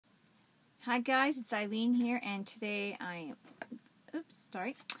Hi guys, it's Ilene here, and today I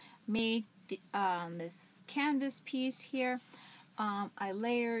made this canvas piece here. I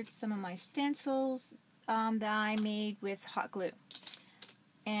layered some of my stencils that I made with hot glue,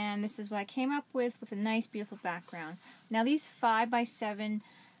 and this is what I came up with a nice beautiful background. Now these 5x7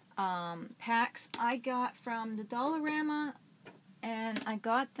 packs I got from the Dollarama, and I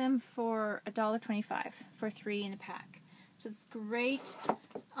got them for $1.25 for 3 in a pack. So it's great.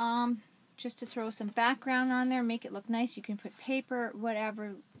 Just to throw some background on there, make it look nice. You can put paper,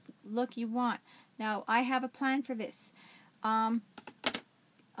 whatever look you want. Now, I have a plan for this. I'm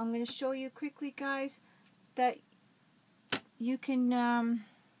going to show you quickly, guys, that you can,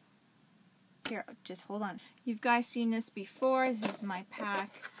 here, just hold on. You've guys seen this before. This is my pack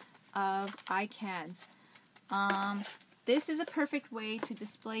of iCads. This is a perfect way to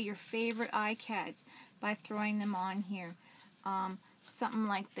display your favorite iCads by throwing them on here. Something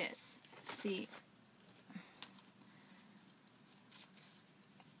like this. See,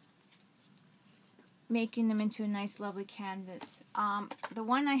 making them into a nice lovely canvas. The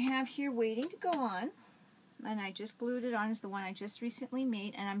one I have here waiting to go on, and I just glued it on, is the one I just recently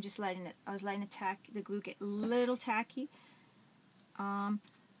made, and I'm just letting it, I was letting the glue get a little tacky. I'm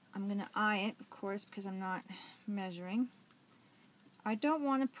going to eye it, of course, because I'm not measuring. I don't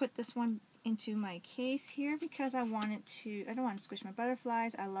want to put this one into my case here because I don't want to squish my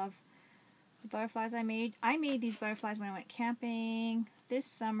butterflies. I love the butterflies I made. I made these butterflies when I went camping this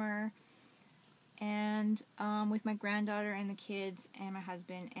summer, and with my granddaughter and the kids and my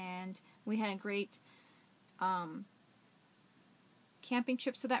husband, and we had a great camping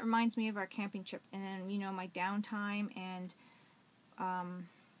trip. So that reminds me of our camping trip, and then, you know, my downtime, and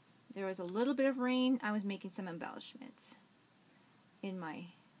there was a little bit of rain. I was making some embellishments in my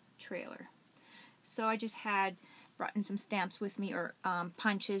trailer. So I just had brought in some stamps with me, or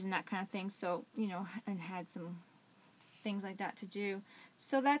punches and that kind of thing, so, you know, and had some things like that to do.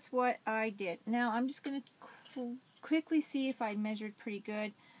 So that's what I did. Now I'm just going to quickly see if I measured pretty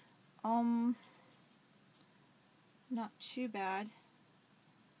good. Not too bad.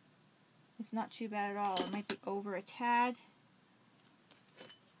 It's not too bad at all. It might be over a tad.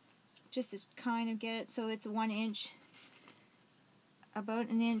 Just to kind of get it so it's 1 inch, about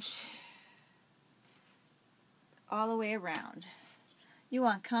an inch all the way around. You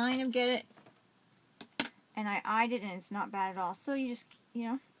want to kind of get it, and I eyed it, and it's not bad at all. So you just, you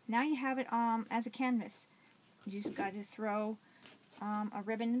know, now you have it as a canvas. You just got to throw a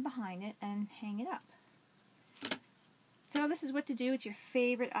ribbon behind it and hang it up. So this is what to do with your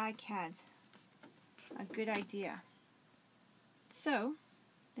favorite iCads. A good idea. So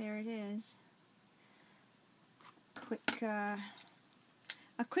there it is.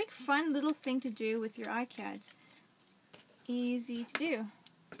 A quick fun little thing to do with your iCads. Easy to do,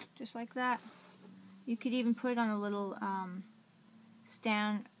 just like that. You could even put it on a little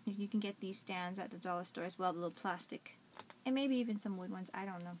stand. You can get these stands at the dollar store as well, the little plastic, and maybe even some wood ones, I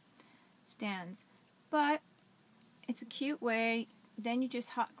don't know, stands. But it's a cute way. Then you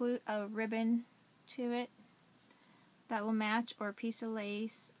just hot glue a ribbon to it that will match, or a piece of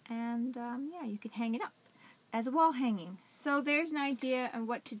lace, and yeah, you can hang it up as a wall hanging. So there's an idea on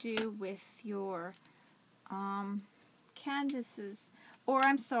what to do with your canvases, or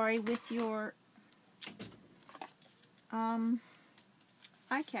I'm sorry, with your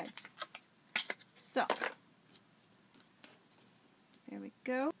iCads. So there we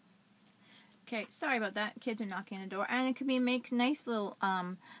go. Okay, sorry about that. Kids are knocking on the door, and it could be make nice little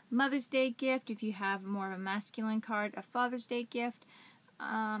Mother's Day gift if you have more of a masculine card, a Father's Day gift,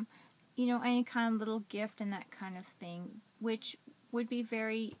 you know, any kind of little gift and that kind of thing, which would be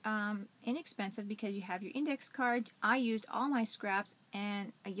very inexpensive because you have your index card. I used all my scraps,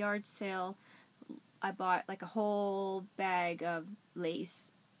 and a yard sale, I bought like a whole bag of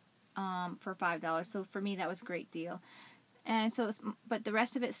lace for $5. So for me that was a great deal. And so, but the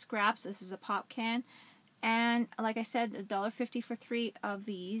rest of it scraps. This is a pop can, and like I said, $1.50 for 3 of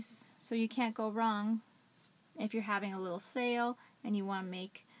these. So you can't go wrong if you're having a little sale and you want to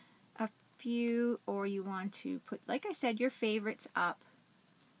make a few, or you want to put, like I said, your favorites up.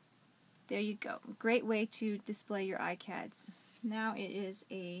 There you go. Great way to display your iCads. Now it is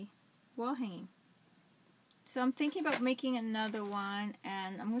a wall hanging. So I'm thinking about making another one,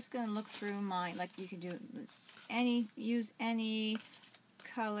 and I'm just going to look through mine. Like, you can do use any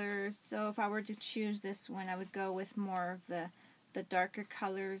colors. So if I were to choose this one, I would go with more of the darker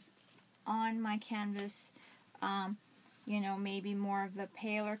colors on my canvas. You know, maybe more of the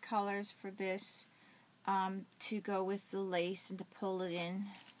paler colors for this, to go with the lace and to pull it in.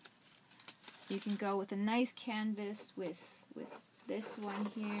 You can go with a nice canvas with this one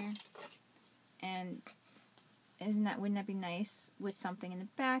here. And wouldn't that be nice with something in the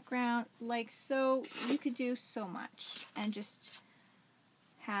background? Like so, you could do so much and just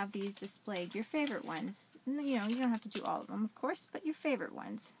have these displayed, your favorite ones. You know, you don't have to do all of them, of course, but your favorite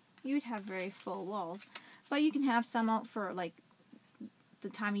ones. You'd have very full walls. But you can have some out for like the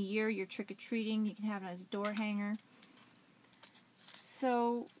time of year you're trick-or-treating. You can have it as a door hanger.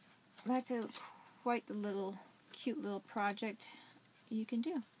 So that's quite the little cute little project you can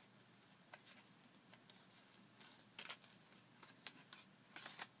do.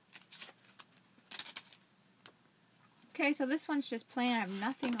 Okay, so this one's just plain. I have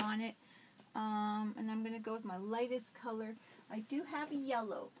nothing on it. And I'm going to go with my lightest color. I do have a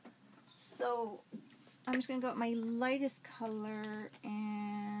yellow. So I'm just going to go with my lightest color.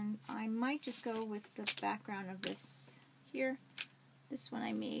 And I might just go with the background of this here. This one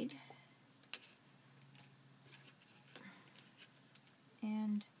I made.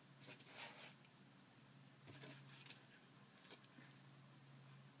 And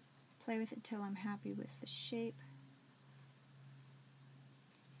play with it till I'm happy with the shape.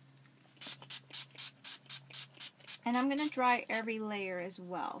 And I'm going to dry every layer as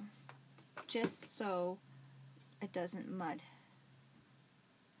well, just so it doesn't mud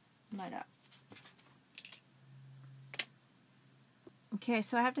up. Okay,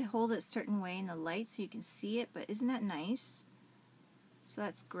 so I have to hold it a certain way in the light so you can see it, but isn't that nice? So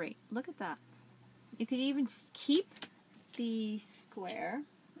that's great. Look at that. You could even keep the square.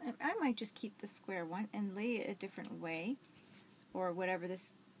 I might just keep the square one and lay it a different way, or whatever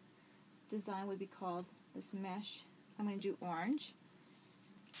this design would be called, this mesh. I'm going to do orange.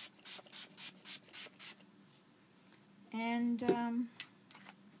 And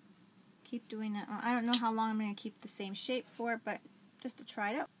keep doing that. I don't know how long I'm going to keep the same shape for, but just to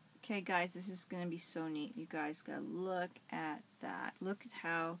try it out. Okay guys, this is going to be so neat. You guys got to look at that. Look at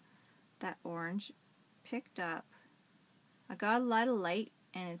how that orange picked up. I got a lot of light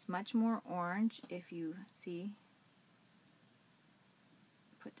and it's much more orange if you see.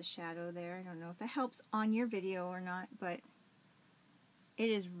 Put the shadow there. I don't know if that helps on your video or not, but it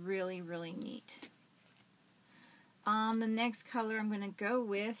is really, really neat. The next color I'm going to go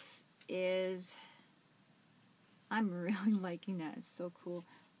with is, I'm really liking that. It's so cool.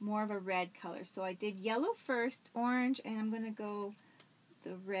 More of a red color. So I did yellow first, orange, and I'm going to go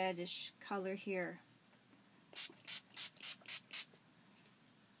the reddish color here.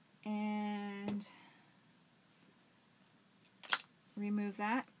 And remove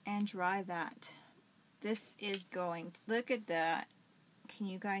that and dry that. This is going, look at that. Can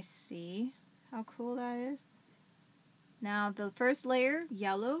you guys see how cool that is? Now the first layer,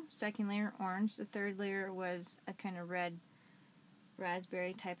 yellow, second layer, orange, the third layer was a kind of red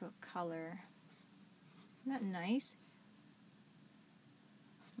raspberry type of color. Isn't that nice?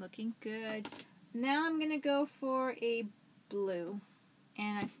 Looking good. Now I'm going to go for a blue.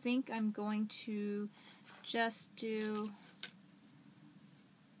 And I think I'm going to just do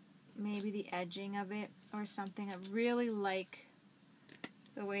maybe the edging of it or something. I really like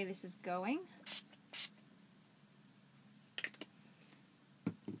the way this is going.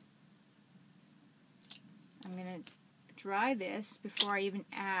 I'm going to dry this before I even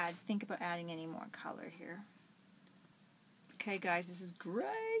think about adding any more color here. Okay guys, this is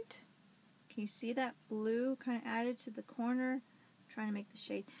great. Can you see that blue kind of added to the corner? I'm trying to make the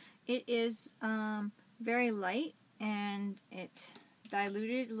shade. It is very light and it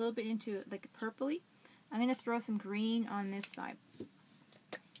diluted a little bit into like a purpley. I'm going to throw some green on this side.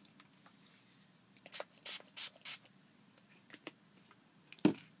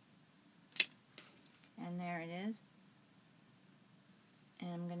 And there it is.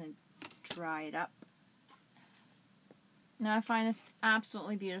 And I'm going to dry it up. Now I find this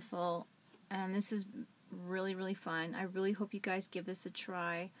absolutely beautiful, and this is really, really fun. I really hope you guys give this a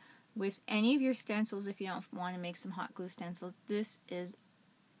try with any of your stencils if you don't want to make some hot glue stencils. This is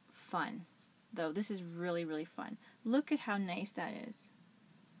fun, though. This is really, really fun. Look at how nice that is.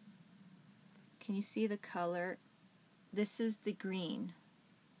 Can you see the color? This is the green.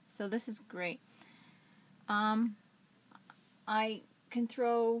 So this is great. I can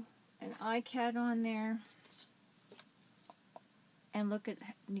throw an iCat on there. And look at,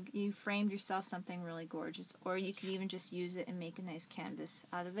 you framed yourself something really gorgeous. Or you can even just use it and make a nice canvas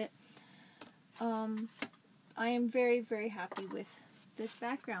out of it. I am very, very happy with this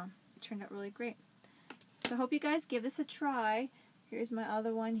background. It turned out really great. So I hope you guys give this a try. Here's my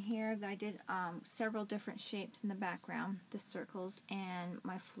other one here that I did several different shapes in the background. The circles and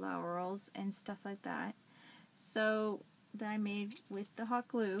my florals and stuff like that. So that I made with the hot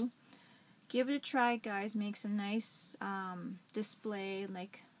glue. Give it a try, guys. Make some nice display,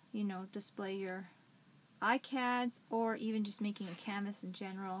 like you know, display your iCads, or even just making a canvas in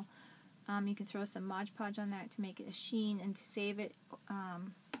general. You can throw some Mod Podge on that to make it a sheen and to save it,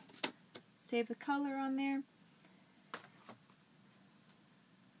 save the color on there.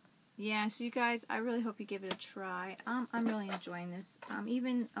 Yeah, so you guys, I really hope you give it a try. I'm really enjoying this.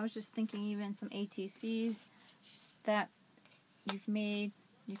 Even, I was just thinking, even some ATCs that you've made,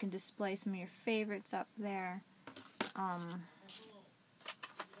 you can display some of your favorites up there.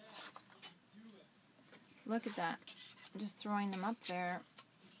 Look at that. Just throwing them up there.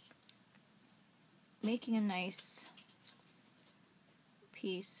 Making a nice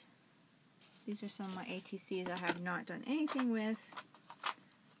piece. These are some of my ATCs I have not done anything with.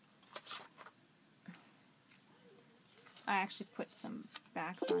 I actually put some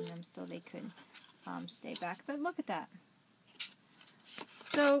backs on them so they could stay back. But look at that.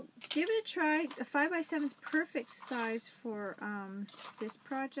 So give it a try. A 5x7 is perfect size for this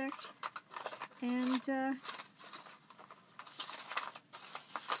project. And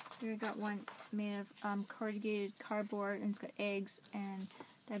here I got one made of corrugated cardboard, and it's got eggs, and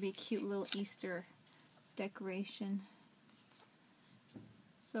that'd be a cute little Easter decoration.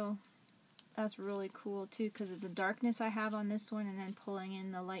 So that's really cool too, because of the darkness I have on this one, and then pulling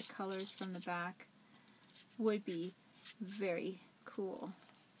in the light colors from the back would be very cool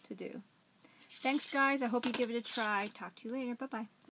to do. Thanks guys, I hope you give it a try. Talk to you later. Bye bye.